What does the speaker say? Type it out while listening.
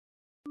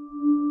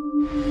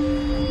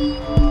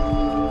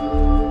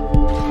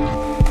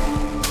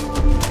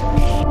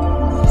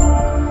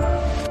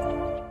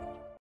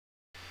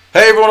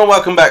Hey everyone, and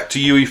welcome back to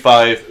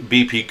UE5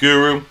 BP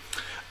Guru.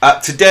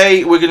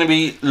 Today we're going to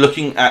be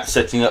looking at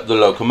setting up the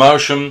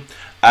locomotion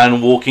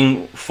and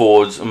walking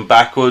forwards and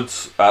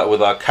backwards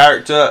with our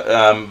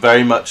character,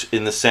 very much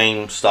in the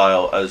same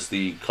style as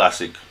the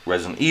classic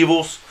Resident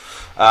Evils.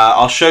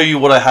 I'll show you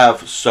what I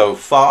have so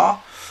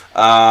far.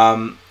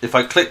 If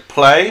I click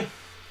play,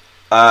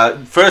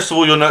 first of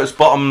all you'll notice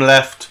bottom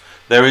left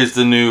there is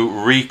the new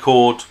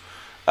record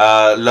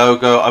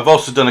logo. I've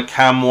also done a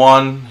cam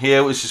 1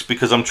 here, which is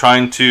because I'm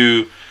trying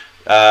to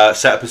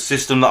set up a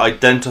system that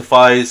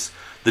identifies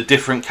the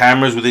different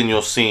cameras within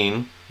your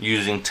scene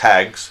using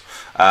tags,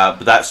 but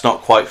that's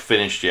not quite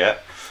finished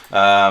yet,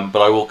 but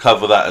I will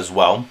cover that as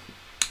well.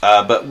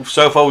 But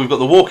so far we've got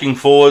the walking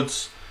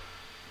forwards,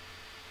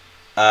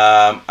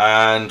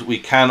 and we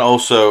can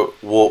also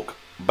walk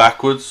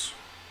backwards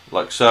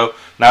like so.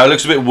 Now it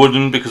looks a bit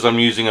wooden because I'm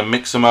using a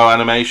Mixamo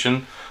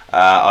animation.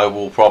 I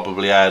will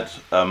probably add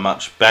a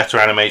much better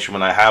animation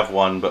when I have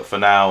one, but for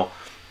now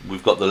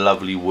we've got the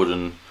lovely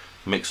wooden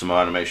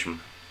Mixamo animation,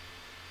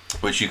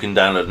 which you can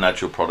download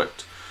Natural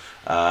Product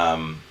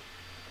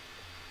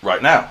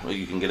right now.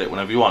 You can get it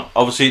whenever you want.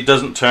 Obviously it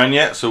doesn't turn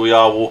yet, so we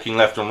are walking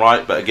left and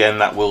right, but again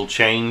that will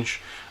change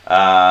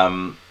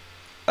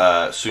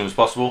as soon as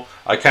possible.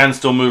 I can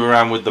still move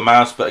around with the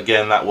mouse, but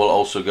again that will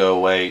also go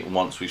away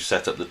once we've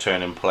set up the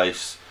turn in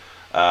place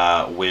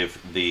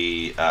with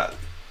the A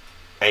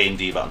and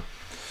D button.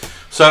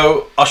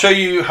 So I'll show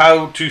you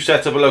how to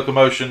set up a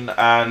locomotion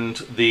and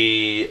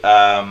the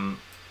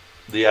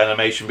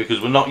animation, because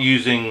we're not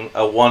using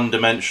a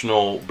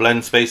one-dimensional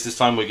blend space this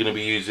time. We're going to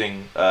be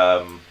using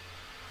the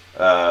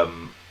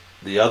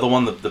other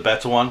one, the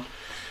better one.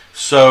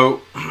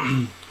 So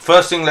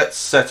first thing, let's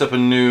set up a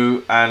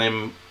new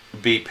anim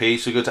BP.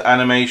 So go to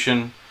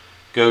animation,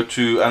 go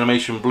to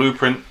animation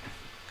blueprint,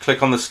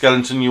 click on the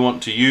skeleton you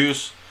want to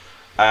use,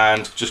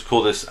 and just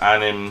call this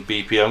anim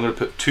BP. I'm going to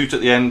put toot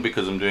at the end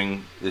because I'm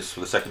doing this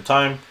for the second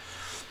time,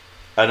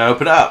 and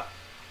open it up.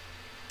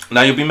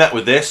 Now you'll be met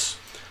with this,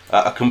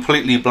 a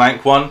completely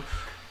blank one.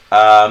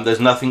 There's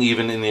nothing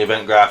even in the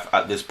event graph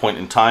at this point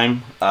in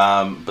time,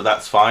 but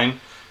that's fine.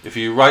 If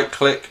you right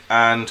click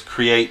and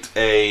create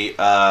a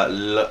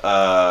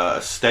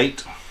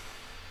state,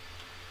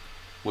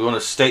 we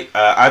want to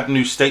add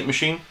new state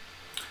machine.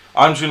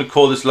 I'm just going to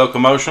call this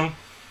locomotion.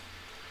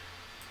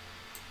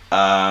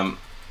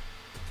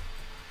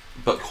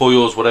 But call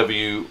yours whatever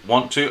you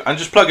want to, and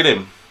just plug it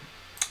in.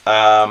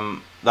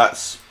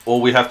 That's all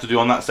we have to do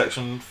on that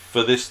section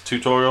for this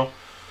tutorial.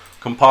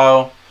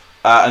 Compile,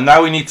 and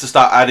now we need to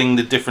start adding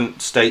the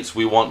different states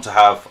we want to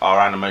have our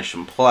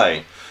animation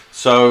play.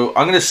 So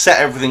I'm going to set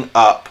everything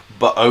up,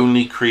 but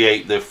only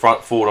create the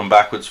front, forward, and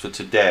backwards for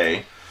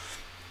today.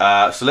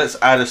 So let's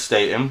add a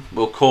state in.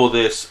 We'll call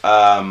this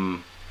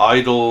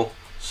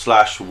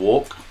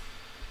idle/walk,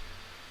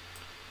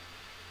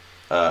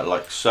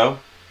 like so.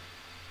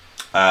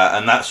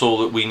 And that's all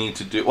that we need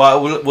to do.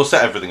 Well, we'll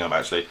set everything up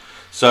actually.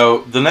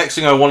 So the next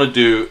thing I want to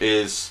do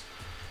is,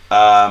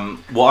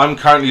 what I'm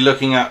currently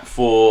looking at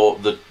for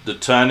the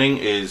turning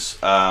is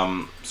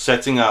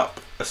setting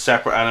up a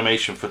separate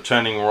animation for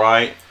turning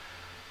right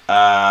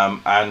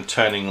and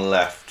turning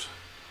left.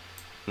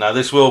 Now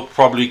this will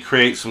probably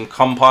create some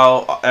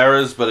compile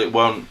errors, but it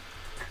won't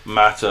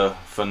matter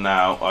for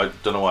now. I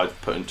don't know why I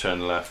put in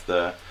turn left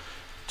there.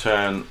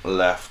 Turn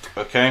left,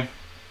 okay.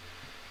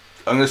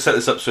 I'm going to set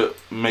this up so it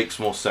makes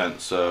more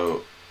sense.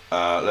 So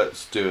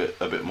let's do it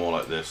a bit more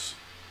like this.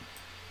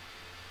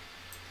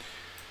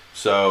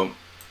 So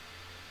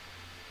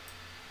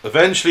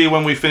eventually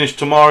when we finish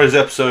tomorrow's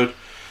episode,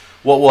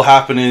 what will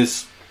happen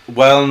is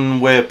when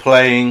we're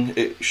playing,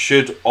 it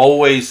should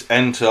always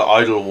enter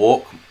idle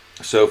walk.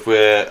 So if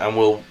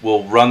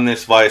we'll run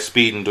this via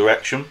speed and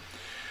direction,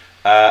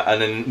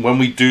 and then when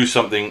we do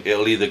something,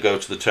 it'll either go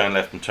to the turn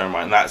left and turn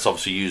right, and that's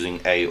obviously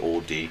using A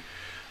or D.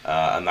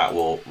 And that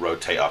will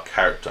rotate our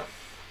character.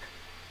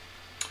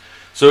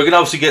 So we can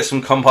obviously get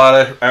some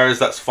compile errors.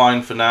 That's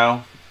fine for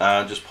now.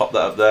 Just pop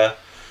that up there.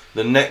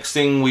 The next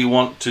thing we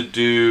want to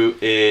do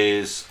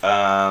is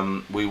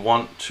we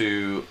want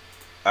to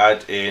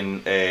add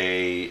in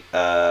a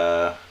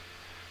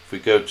if we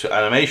go to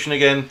animation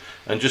again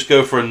and just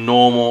go for a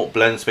normal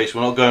blend space.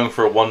 We're not going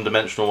for a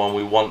one-dimensional one.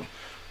 We want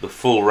the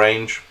full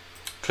range.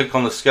 Click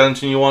on the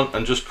skeleton you want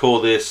and just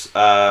call this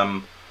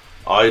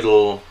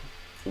idle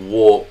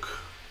walk.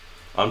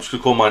 I'm just going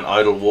to call mine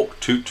idle walk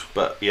toot,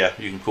 but yeah,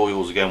 you can call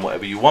yours again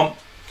whatever you want.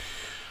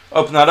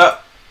 Open that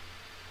up,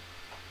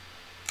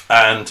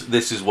 and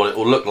this is what it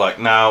will look like.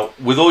 Now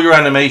with all your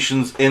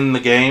animations in the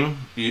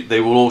game,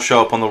 they will all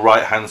show up on the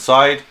right hand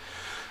side.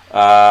 We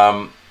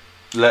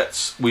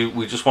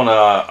just want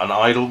an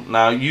idle.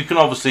 Now you can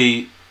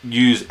obviously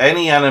use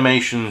any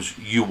animations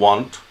you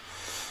want,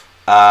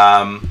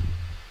 but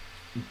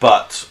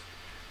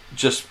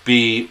just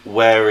be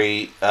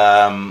wary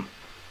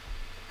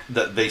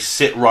that they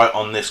sit right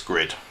on this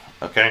grid.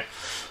 Okay,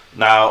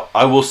 now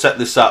I will set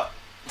this up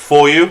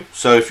for you,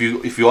 so if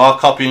you are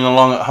copying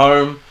along at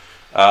home,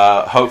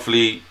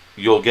 hopefully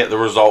you'll get the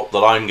result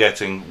that I'm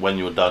getting when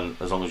you're done,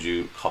 as long as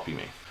you copy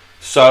me.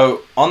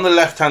 So on the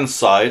left hand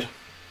side,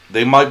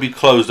 they might be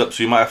closed up,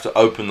 so you might have to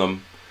open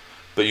them,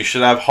 but you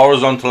should have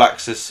horizontal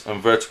axis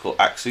and vertical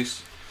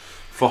axis.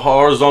 For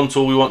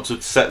horizontal, we want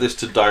to set this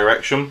to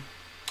direction.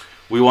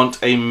 We want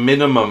a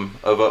minimum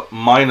of a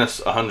minus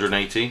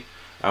 180,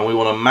 and we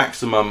want a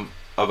maximum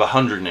of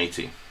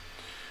 180,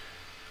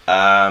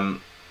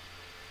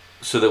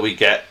 so that we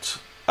get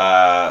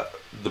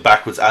the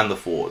backwards and the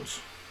forwards.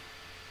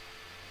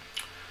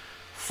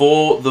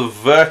 For the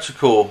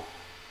vertical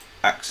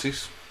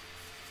axis,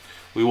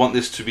 we want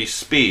this to be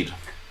speed,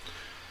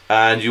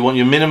 and you want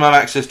your minimum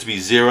axis to be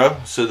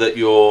 0 so that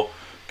your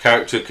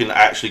character can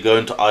actually go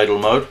into idle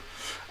mode.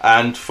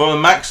 And for the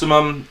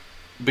maximum,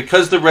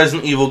 because the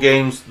Resident Evil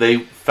games, they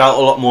felt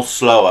a lot more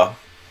slower,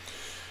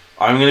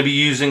 I'm going to be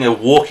using a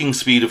walking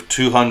speed of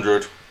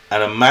 200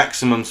 and a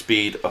maximum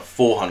speed of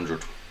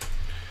 400.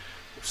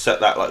 Set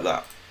that like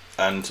that,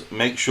 and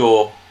make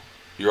sure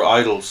your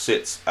idle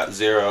sits at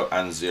 0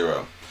 and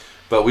 0.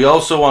 But we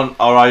also want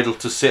our idle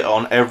to sit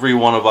on every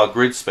one of our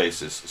grid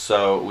spaces,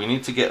 so we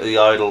need to get the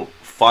idle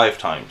 5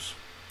 times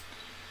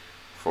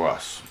for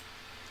us.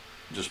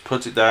 Just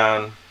put it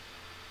down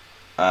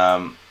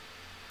at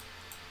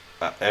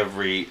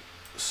every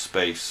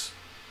space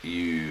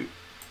you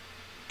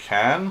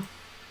can.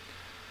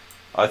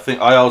 I think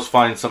I always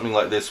find something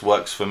like this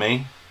works for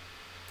me.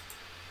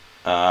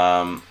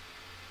 I'm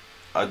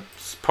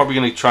probably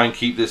going to try and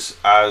keep this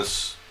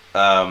as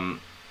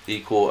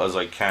equal as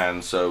I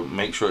can, so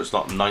make sure it's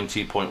not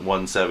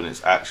 90.17,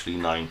 it's actually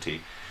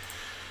 90,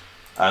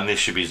 and this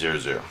should be 0,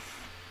 0.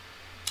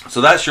 So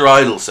that's your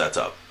idle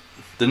setup.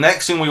 The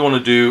next thing we want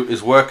to do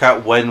is work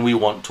out when we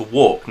want to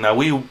walk.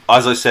 Now,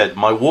 as I said,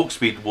 my walk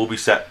speed will be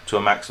set to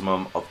a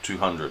maximum of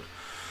 200.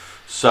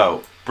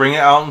 So bring it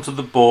out onto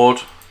the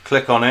board,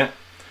 click on it,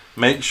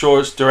 make sure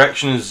its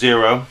direction is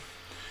 0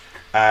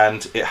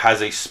 and it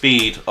has a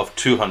speed of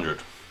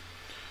 200.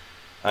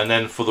 And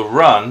then for the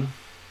run,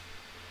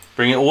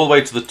 bring it all the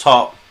way to the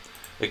top.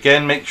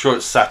 Again, make sure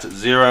it's sat at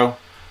 0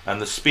 and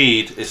the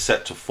speed is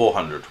set to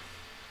 400.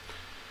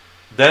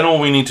 Then all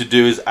we need to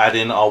do is add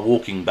in our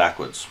walking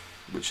backwards,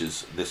 which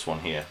is this one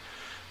here.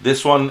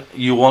 This one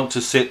you want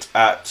to sit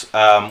at,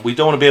 we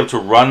don't want to be able to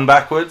run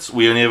backwards,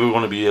 we only ever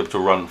want to be able to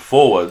run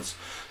forwards.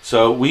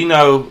 So we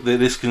know that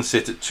this can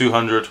sit at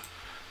 200,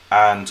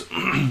 and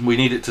we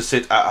need it to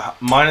sit at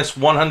minus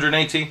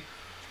 180,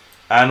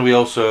 and we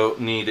also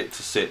need it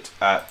to sit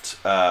at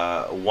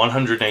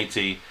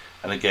 180,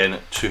 and again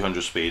at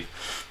 200 speed.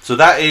 So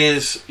that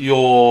is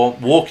your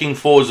walking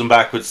forwards and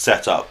backwards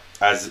setup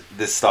as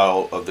this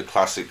style of the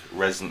classic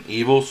Resident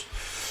Evils.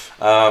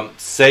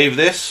 Save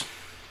this.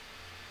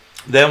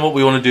 Then what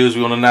we want to do is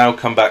we want to now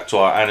come back to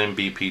our Anim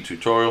BP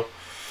tutorial.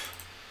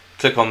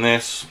 Click on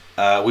this.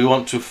 We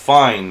want to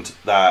find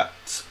that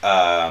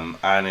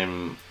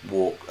Anim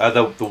walk,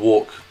 the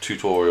walk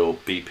tutorial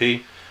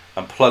BP,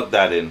 and plug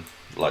that in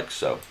like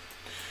so.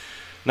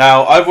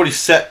 Now I've already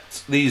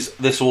set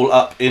this all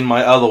up in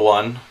my other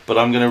one, but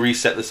I'm going to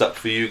reset this up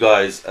for you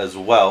guys as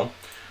well.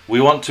 We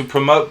want to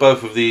promote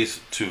both of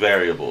these to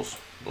variables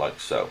like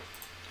so.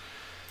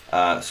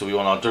 So we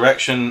want our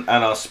direction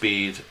and our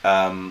speed,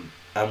 and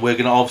we're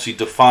going to obviously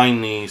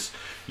define these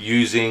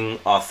using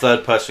our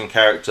third person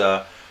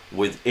character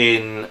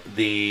within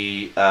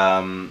the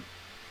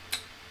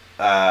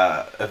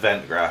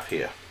event graph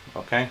here.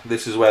 Okay,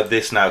 this is where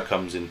this now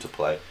comes into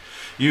play.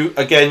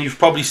 You've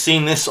probably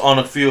seen this on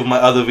a few of my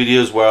other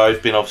videos where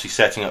I've been obviously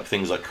setting up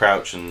things like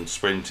crouch and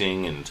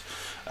sprinting and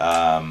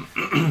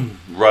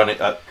running,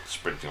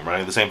 sprinting and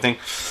running, the same thing,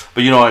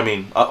 but you know what I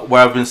mean,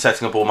 where I've been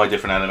setting up all my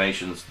different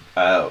animations,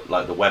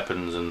 like the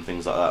weapons and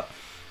things like that.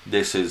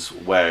 This is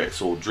where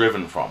it's all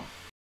driven from.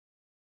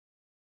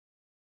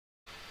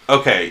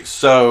 Okay,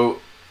 so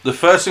the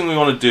first thing we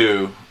want to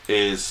do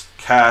is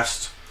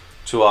cast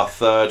to our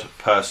third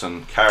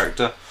person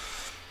character.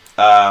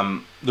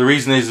 The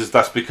reason is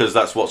that's because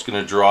that's what's going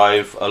to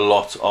drive a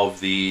lot of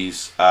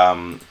these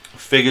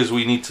figures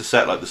we need to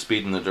set, like the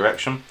speed and the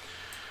direction.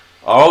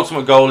 Our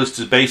ultimate goal is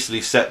to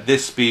basically set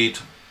this speed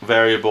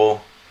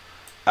variable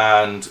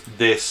and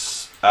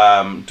this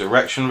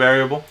direction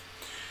variable.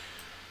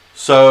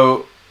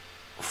 So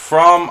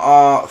from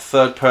our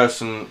third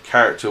person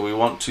character we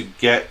want to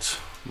get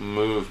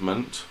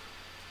movement.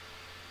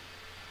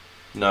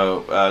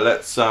 No,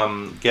 let's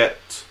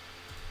get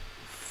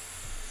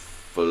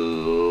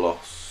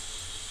velocity.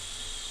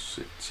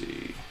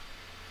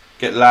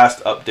 Get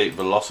last update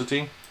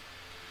velocity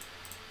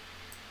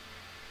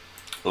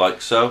like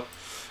so.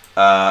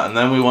 And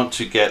then we want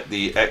to get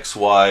the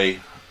XY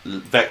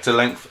vector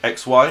length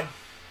XY,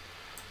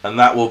 and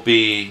that will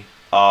be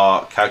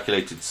our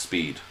calculated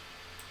speed.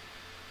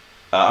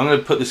 I'm going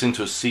to put this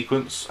into a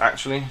sequence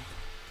actually,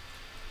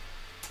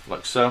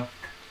 like so,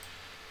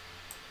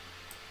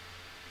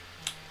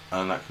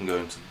 and that can go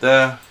into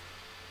there,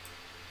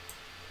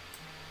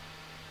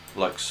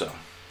 like so.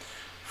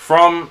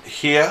 From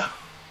here,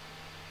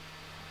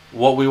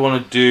 what we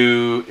want to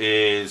do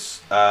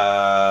is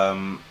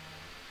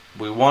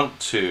we want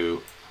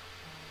to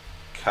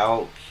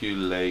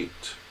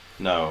calculate,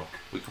 no,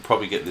 We could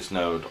probably get this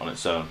node on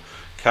its own.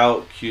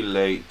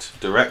 Calculate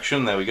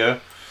direction, there we go.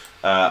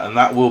 And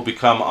that will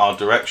become our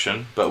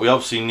direction, but we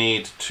obviously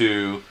need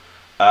to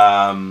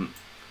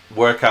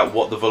work out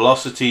what the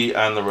velocity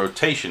and the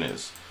rotation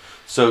is.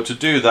 So to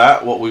do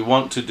that, what we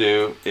want to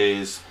do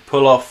is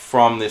pull off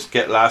from this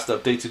get last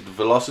updated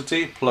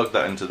velocity, plug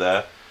that into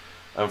there,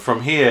 and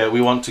from here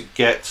we want to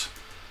get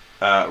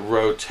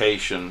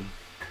rotation,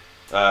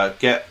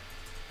 get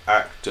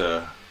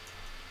actor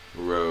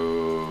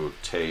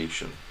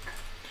rotation,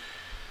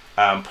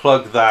 and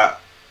plug that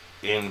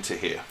into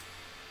here,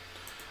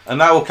 and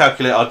that will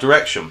calculate our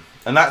direction.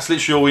 And that's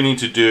literally all we need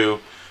to do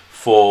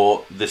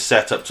for this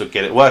setup to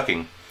get it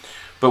working.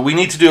 But we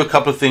need to do a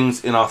couple of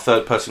things in our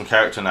third person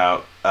character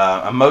now,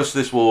 and most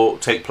of this will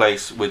take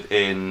place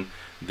within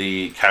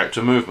the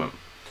character movement.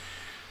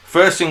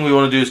 First thing we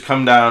want to do is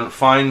come down,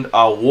 find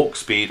our walk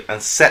speed,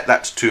 and set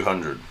that to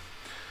 200.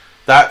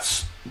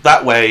 That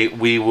way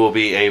we will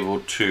be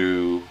able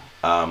to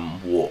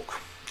walk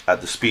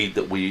at the speed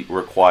that we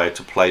require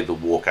to play the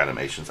walk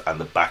animations and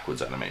the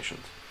backwards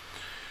animations.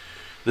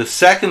 The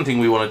second thing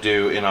we want to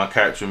do in our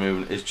character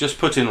movement is just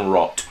put in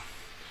rot.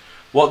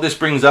 What this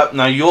brings up,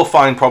 now you'll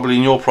find probably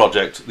in your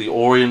project the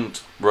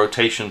orient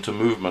rotation to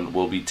movement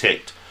will be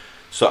ticked.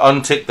 So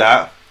untick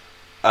that,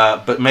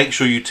 but make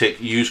sure you tick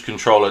use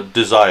controller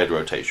desired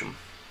rotation.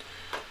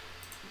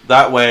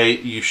 That way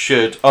you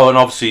should, oh, and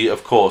obviously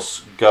of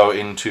course go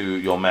into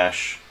your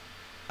mesh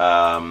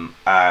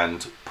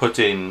and put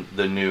in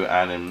the new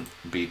anim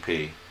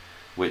BP,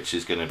 which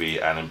is going to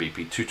be anim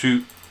BP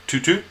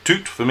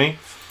 2222 for me.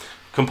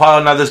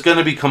 Compile, now there's going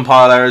to be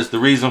compile errors. The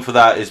reason for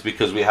that is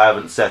because we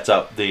haven't set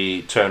up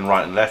the turn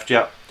right and left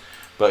yet.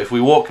 But if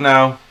we walk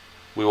now,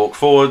 we walk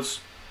forwards,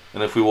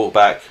 and if we walk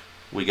back,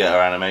 we get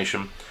our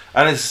animation.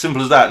 And it's as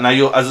simple as that. Now,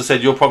 as I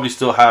said, you'll probably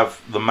still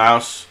have the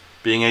mouse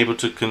being able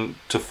to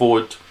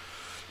forward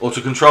or to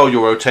control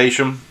your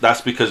rotation. That's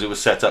because it was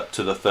set up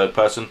to the third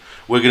person.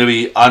 We're going to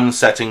be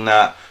unsetting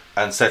that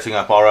and setting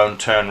up our own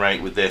turn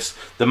rate with this.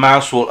 The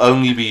mouse will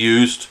only be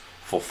used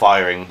for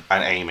firing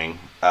and aiming.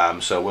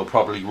 So we'll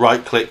probably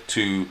right click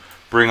to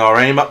bring our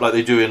aim up like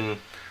they do in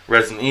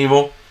Resident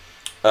Evil,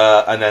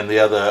 and then the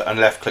other and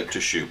left click to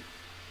shoot.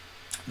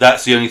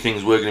 That's the only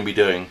things we're going to be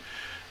doing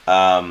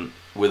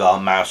with our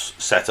mouse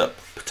setup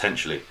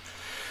potentially.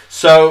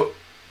 So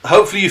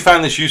hopefully you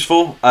found this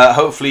useful.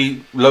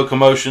 Hopefully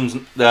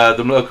Locomotion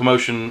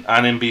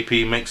and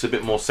MBP makes a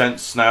bit more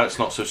sense now. It's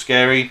not so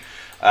scary.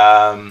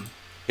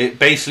 It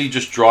basically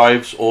just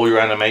drives all your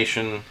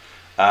animation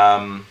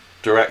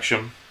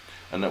direction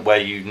and where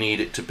you need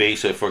it to be.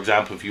 So for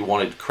example, if you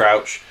wanted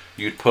crouch,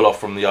 you'd pull off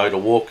from the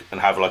idle walk and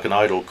have like an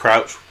idle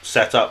crouch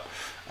setup,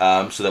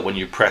 so that when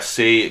you press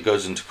C it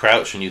goes into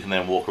crouch and you can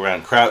then walk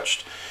around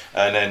crouched,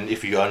 and then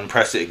if you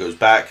unpress it, it goes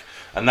back.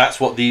 And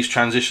that's what these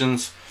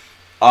transitions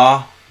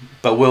are,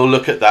 but we'll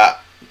look at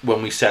that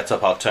when we set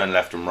up our turn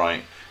left and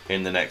right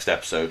in the next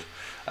episode.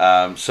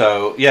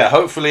 So yeah,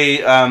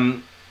 hopefully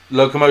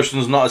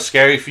Locomotion's not as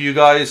scary for you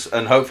guys,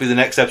 and hopefully the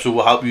next episode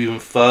will help you even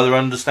further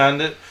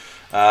understand it.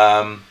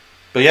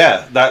 But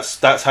yeah,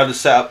 that's how to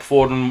set up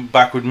forward and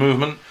backward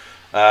movement,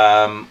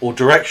 or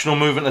directional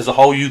movement as a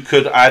whole. You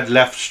could add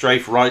left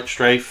strafe, right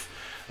strafe,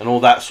 and all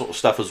that sort of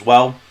stuff as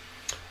well.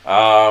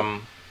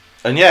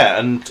 And yeah,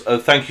 and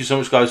thank you so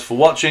much guys for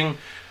watching.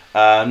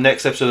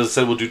 Next episode, as I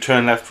said, we'll do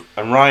turn left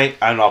and right,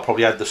 and I'll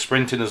probably add the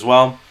sprint in as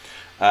well.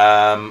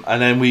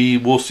 And then we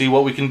will see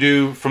what we can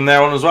do from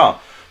there on as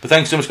well. But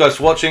thanks so much guys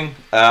for watching.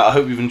 I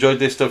hope you've enjoyed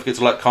this. Don't forget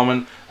to like,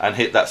 comment, and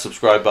hit that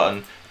subscribe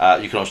button.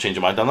 You can always change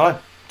your mind down the line.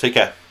 Take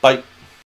care. Bye.